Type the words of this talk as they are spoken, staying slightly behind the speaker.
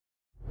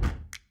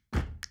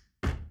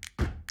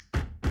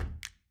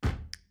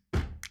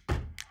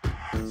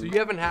So you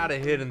haven't had a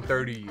hit in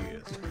 30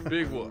 years.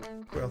 Big whoop.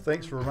 Well,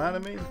 thanks for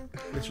reminding me.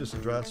 It's just a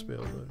dry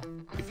spell, though.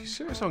 If you're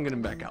serious on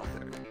getting back out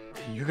there,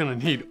 you're gonna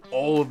need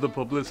all of the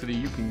publicity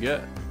you can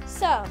get.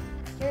 So,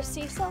 you're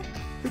Cecil?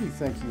 Who do you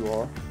think you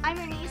are? I'm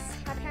your niece.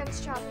 My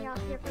parents dropped me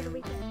off here for the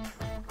weekend.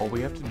 All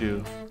we have to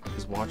do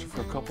is watch it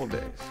for a couple of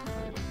days.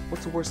 Right?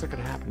 What's the worst that could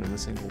happen in a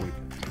single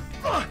weekend?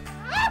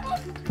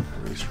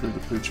 Really screwed the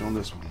pooch on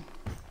this one.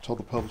 Told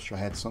the publisher I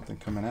had something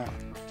coming out.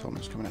 Told him it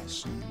was coming out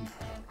soon.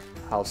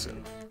 How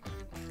soon?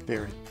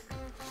 Very.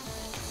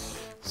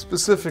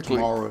 Specifically.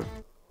 Tomorrow.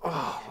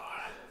 Oh,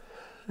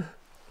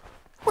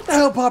 what the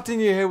hell popped in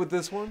your head with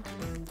this one?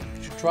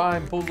 You should try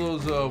and pull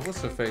those,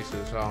 what's their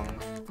faces?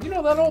 You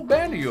know that old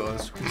band of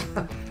yours.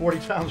 40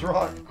 Times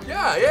Rock.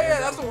 Yeah,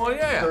 that's the one,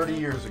 yeah. 30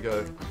 years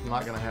ago.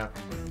 Not gonna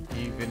happen.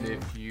 Even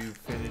if you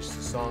finish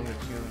the song that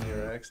you and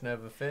your ex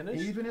never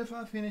finished? Even if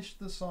I finished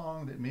the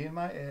song that me and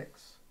my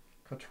ex,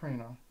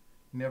 Katrina,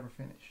 never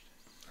finished.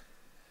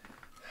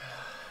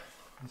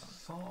 The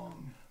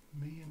song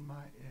me and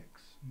my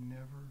ex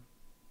never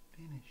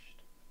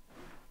finished.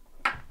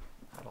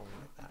 I don't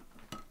like that.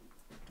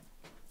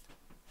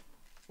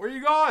 Where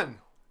you going?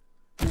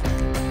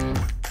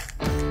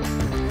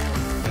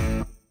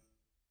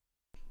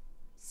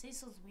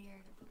 Cecil's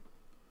weird.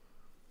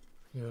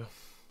 Yeah,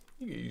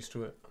 you get used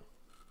to it.